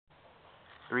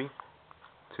3,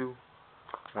 2,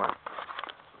 1.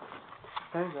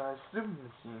 Hey guys, Super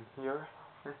Machine here.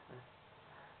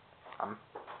 I'm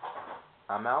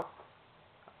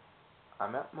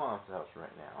at Mom's house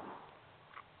right now.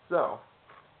 So,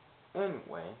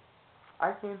 anyway,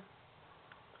 I came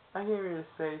here to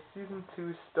say season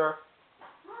 2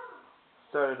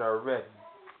 started already.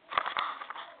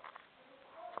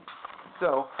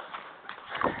 So,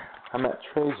 I'm at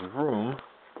Trey's room,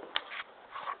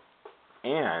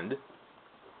 and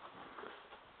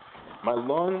my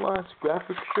long-lost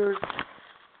graphic shirt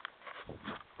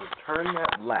returned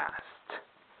at last.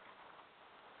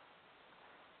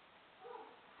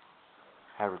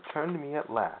 Have returned to me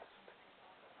at last.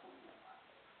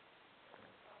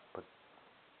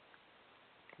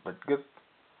 But good.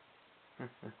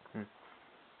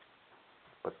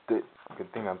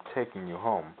 Good thing I'm taking you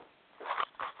home.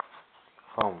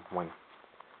 Home when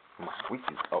my week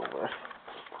is over.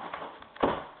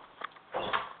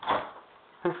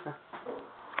 You're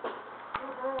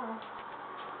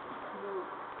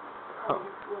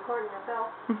recording yourself?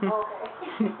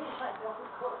 Okay.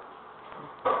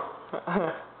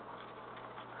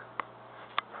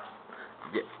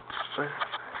 Yeah.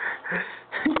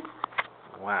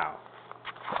 Wow.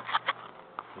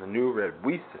 The new Red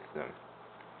Wii system.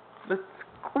 Let's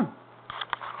go.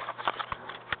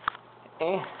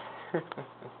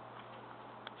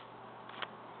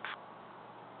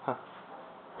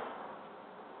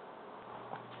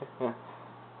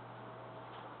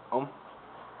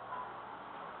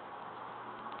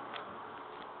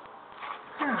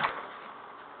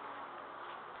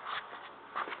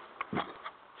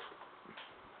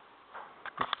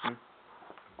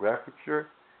 Graphic shirt?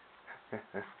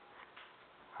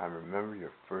 I remember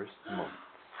your first month.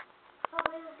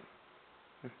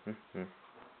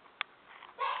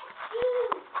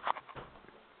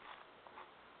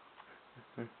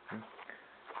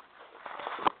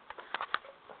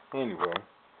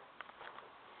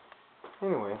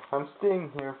 Anyway, I'm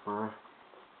staying here for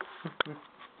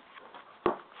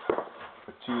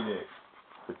 2 days.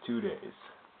 For 2 days.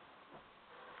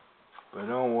 But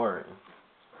don't worry.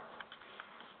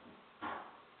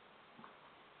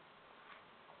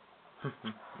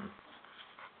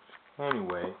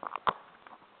 Anyway,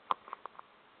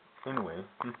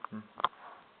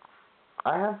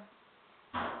 I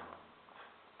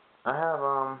have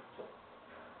a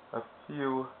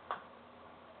few.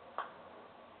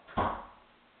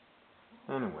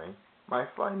 Anyway, my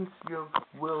fighting skills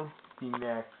will be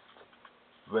next,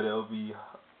 but it'll be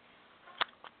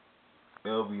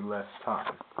less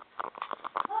time.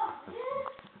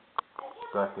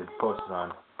 So I could post it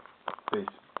on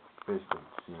Facebook to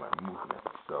see my movement.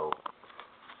 So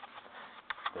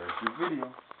there's your video.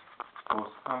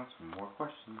 Post comments for more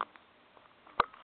questions.